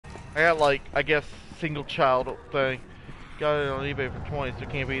I got like, I guess, single child thing. Got it on eBay for 20, so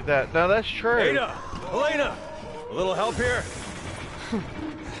can't beat that. No, that's true. Ada! Elena! A little help here?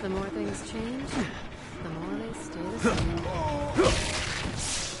 The more things change, the more they stay the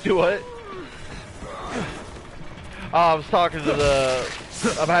same. Do what? Oh, I was talking to the...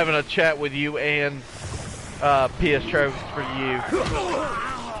 I'm having a chat with you and PS Trophies for you.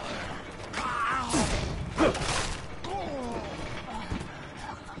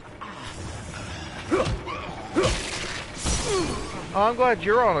 Oh, I'm glad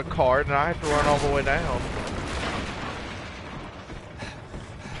you're on a cart and I have to run all the way down.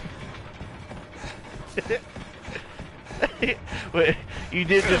 Wait, you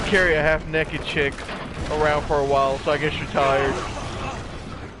did just carry a half-naked chick around for a while, so I guess you're tired.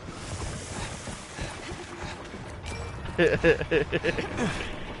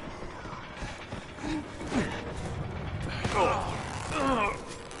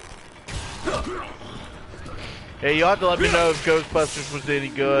 Hey, you'll have to let me know if Ghostbusters was any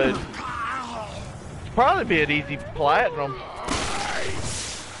good. It'd probably be an easy platinum.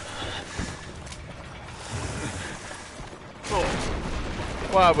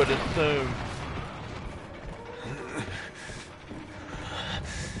 Well, I would assume.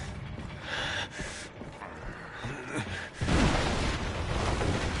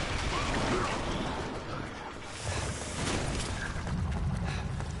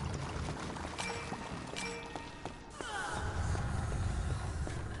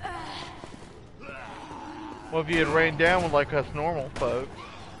 Well, if you had rained down with like us normal folks.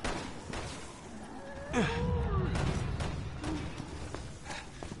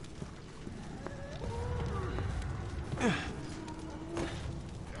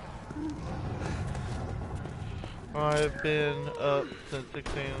 I've been up since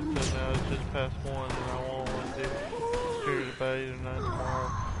 6 a.m. so now it's just past 1 and I want one to do about 8 or 9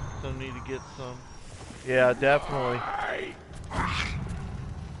 tomorrow. So need to get some. Yeah, definitely.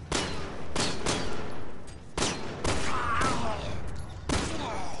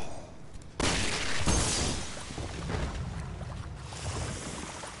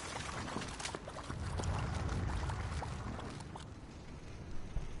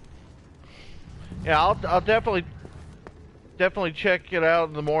 Yeah, I'll definitely check it out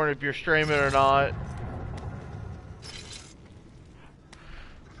in the morning if you're streaming or not.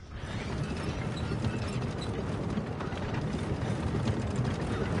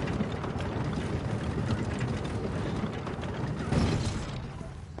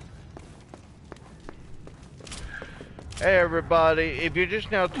 Hey everybody, if you're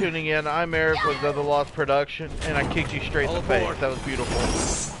just now tuning in, I'm Eric with Another Lost Production, and I kicked you straight in the face. That was beautiful.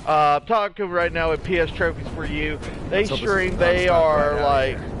 I'm talking right now with PS Trophies for You. They stream, they are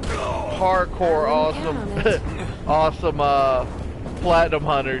like hardcore awesome, awesome platinum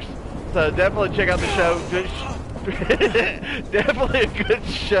hunters. So definitely check out the show. Good definitely a good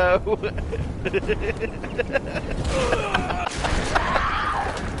show.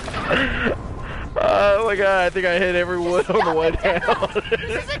 Oh my god, I think I hit every wood on the way down.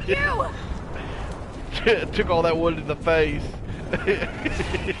 This isn't you! Took all that wood in the face.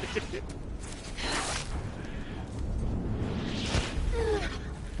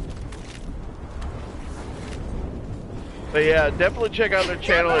 But yeah, definitely check out their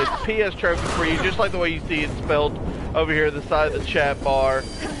channel. It's PS Trophy for You, just like the way you see it spelled over here at the side of the chat bar.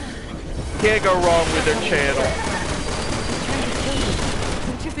 Can't go wrong with their channel.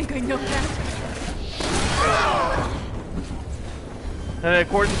 Don't you think I know that? And of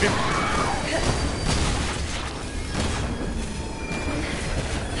course, if you...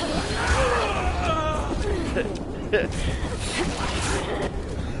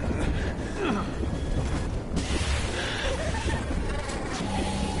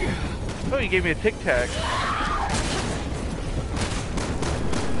 Oh, you gave me a Tic Tac.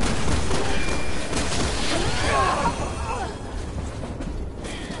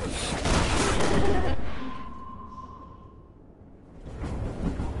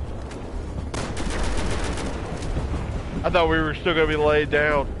 I thought we were still gonna be laid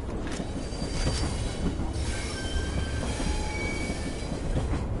down.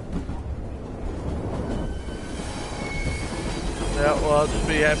 Yeah, well, I'll just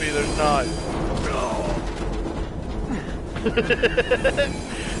be happy there's not.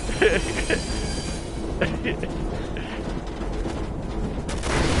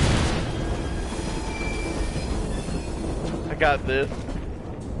 I got this.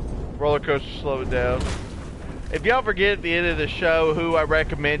 Roller coaster, slow it down. If y'all forget at the end of the show who I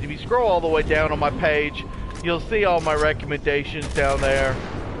recommend, if you scroll all the way down on my page, you'll see all my recommendations down there.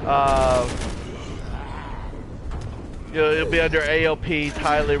 It'll be under ALP's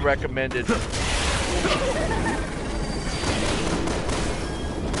highly recommended.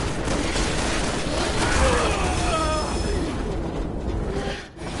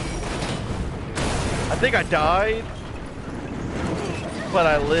 I think I died, but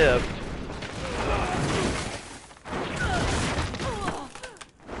I lived.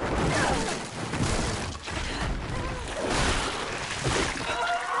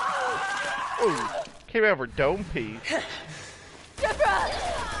 Ooh, came out for dome piece. Deborah!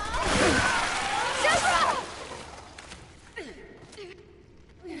 Deborah!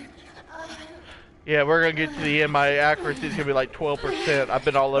 Yeah, we're gonna get to the end. My accuracy is gonna be like 12%. I've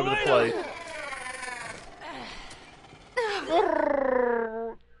been all over the place.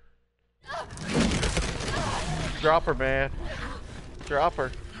 Drop her, man. Drop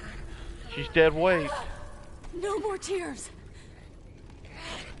her. She's dead weight. No more tears.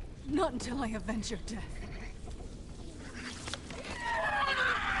 Not until I avenge your death.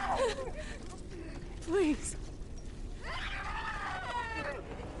 Please.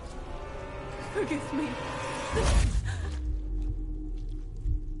 Forgive me.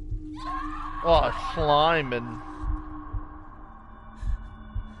 Oh, slime and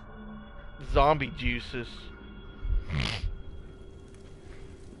zombie juices.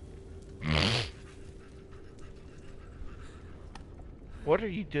 What are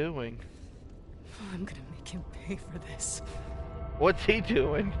you doing? I'm gonna make him pay for this. What's he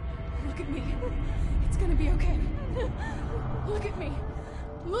doing? Look at me. It's gonna be okay. Look at me.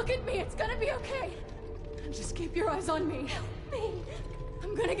 Look at me. It's gonna be okay. Just keep your eyes on me. Help me.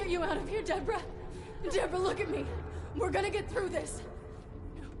 I'm gonna get you out of here, Deborah. Deborah, look at me. We're gonna get through this.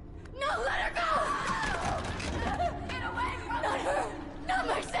 No, let her go! Get away from me! Not her! Not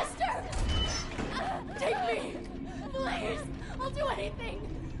my sister! Take me! Please! I'll do anything!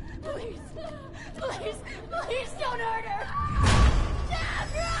 Please! Please! Please don't hurt her!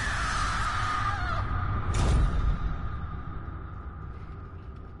 Deborah!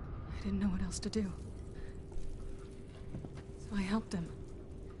 I didn't know what else to do. So I helped him.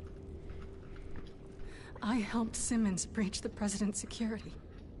 I helped Simmons breach the president's security.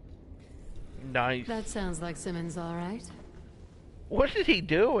 Nice. That sounds like Simmons, all right. What is he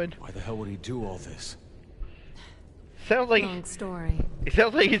doing? Why the hell would he do all this? Sounds like Long story. it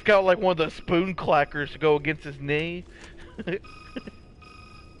sounds like he's got like one of those spoon clackers to go against his knee.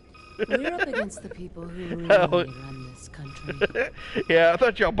 We're up against the people who really Oh. run this country. Yeah, I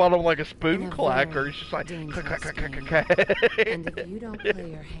thought y'all bought him like a spoon In a clacker. very It's just like dangerous clack, clack, clack, game. clack, clack. And if you don't play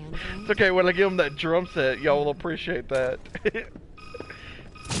your hand right, It's okay, when I give him that drum set, y'all will appreciate that.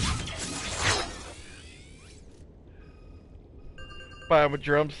 Buy him a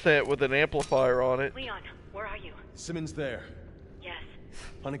drum set with an amplifier on it. Leon, where are you? Simmons there. Yes.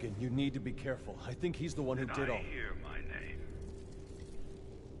 Hunnigan, you need to be careful. I think he's the one who did all. Hear my name.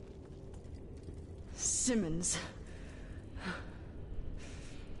 Simmons.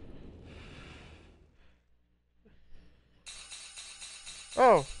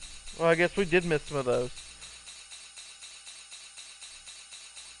 Oh, well, I guess we did miss some of those.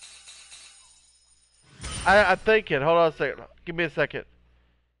 I'm thinking. Hold on a second. Give me a second.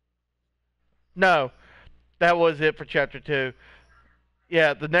 No, that was it for chapter 2.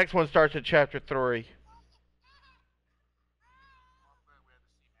 Yeah, the next one starts at chapter 3.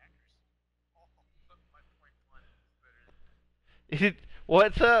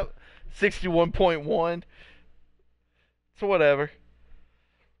 What's up? 61.1. So whatever.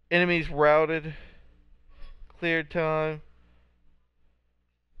 Enemies routed. Clear time.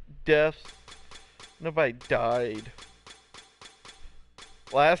 Deaths. Nobody died.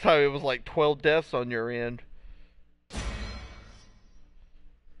 Last time it was like 12 deaths on your end.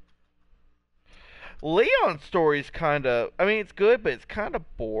 Leon's story's kind of, I mean, it's good, but it's kind of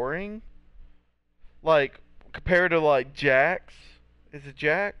boring. Like, compared to like Jack's. Is it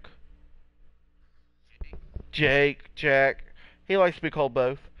Jack? Jack. He likes to be called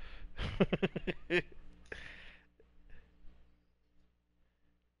both. I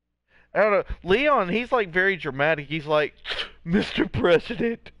don't know. Leon, he's like very dramatic. He's like, Mr.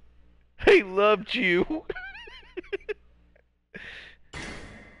 President, he loved you.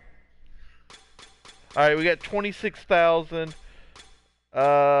 Alright, we got 26,000.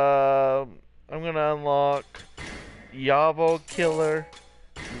 I'm gonna unlock Yavo Killer,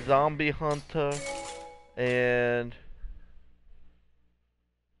 Zombie Hunter, and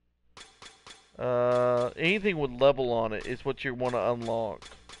anything with level on it is what you want to unlock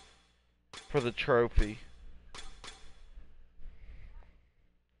for the trophy.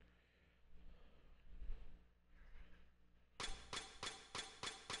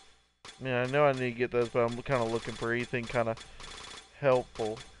 Yeah, I know I need to get those, but I'm kind of looking for anything kind of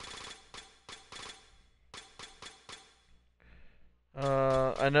helpful.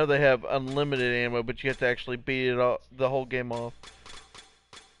 I know they have unlimited ammo, but you have to actually beat it all, the whole game off.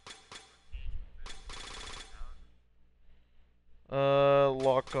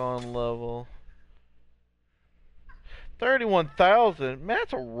 Lock on level. 31,000? Man,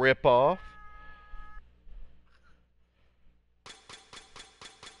 that's a ripoff.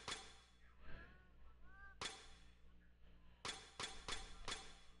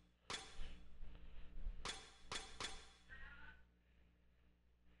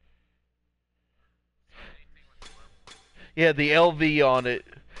 Yeah, the LV on it.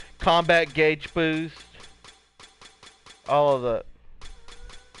 Combat gauge boost. All of that.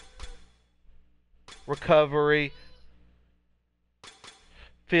 Recovery.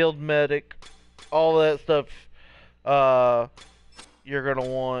 Field medic. All of that stuff you're going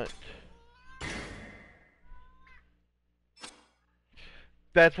to want.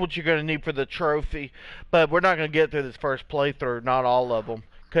 That's what you're going to need for the trophy. But we're not going to get through this first playthrough. Not all of them.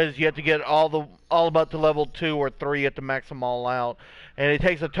 Because you have to get all about to level 2 or 3 at the max them all out. And it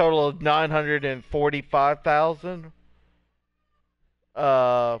takes a total of 945,000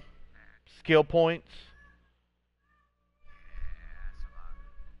 skill points.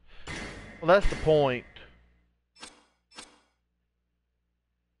 Well, that's the point.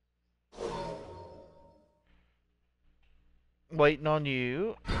 Waiting on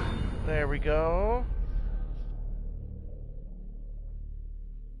you. There we go.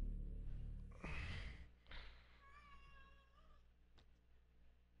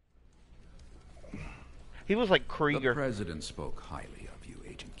 He was like Krieger. The president spoke highly of you,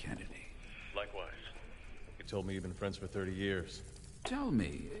 Agent Kennedy. Likewise. He told me you've been friends for 30 years. Tell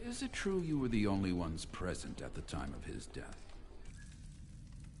me, is it true you were the only ones present at the time of his death?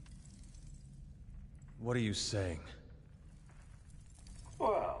 What are you saying?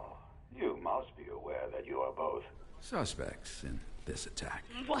 Well, you must be aware that you are both Suspects in this attack.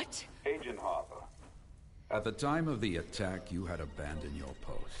 What? Agent Harper, At the time of the attack, you had abandoned your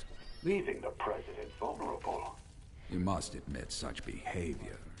post. leaving the president vulnerable. You must admit such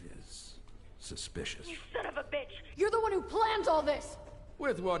behavior is suspicious. You son of a bitch! You're the one who planned all this!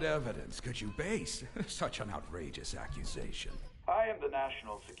 With what evidence could you base such an outrageous accusation? I am the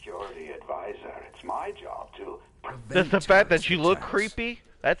National Security Advisor. It's my job to Just the fact that you look creepy,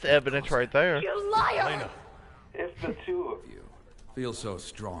 that's evidence right there. You liar! If the two of you You feel so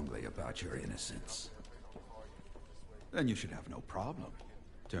strongly about your innocence, then you should have no problem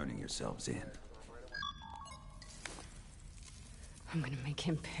turning yourselves in. I'm gonna make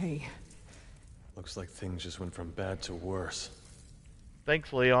him pay. Looks like things just went from bad to worse.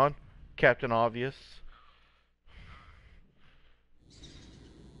 Thanks, Leon. Captain Obvious.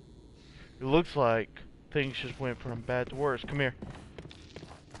 It looks like things just went from bad to worse. Come here.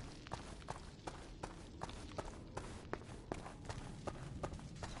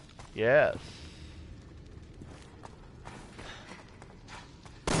 Yes.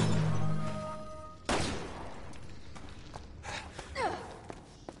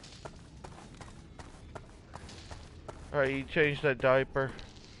 Alright, you changed that diaper.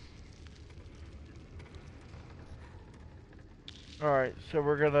 Alright, so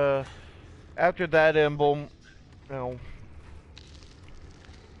we're gonna, after that emblem, no.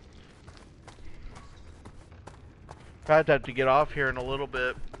 I'd have to get off here in a little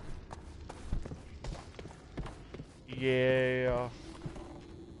bit. Yeah.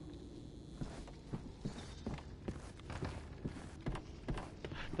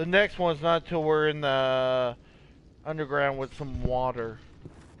 The next one's not till we're in the underground with some water.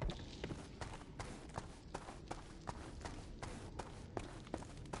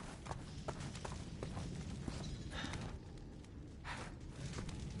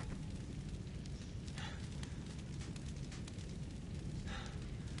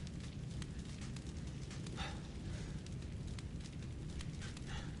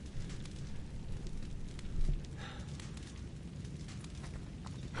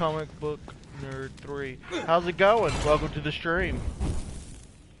 Comic Book Nerd 3. How's it going? Welcome to the stream.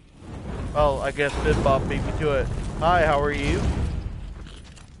 Oh, I guess Bidbop beat me to it. Hi, how are you?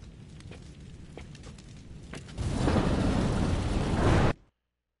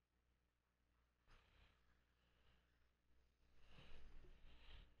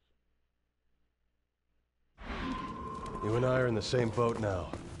 You and I are in the same boat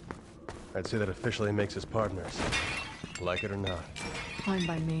now. I'd say that officially makes us partners. Like it or not. Fine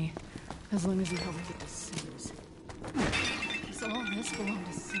by me. As long as you help me get to Sims. Does all this belong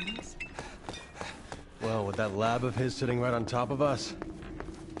to Sims? Well, with that lab of his sitting right on top of us,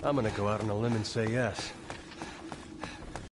 I'm gonna go out on a limb and say yes.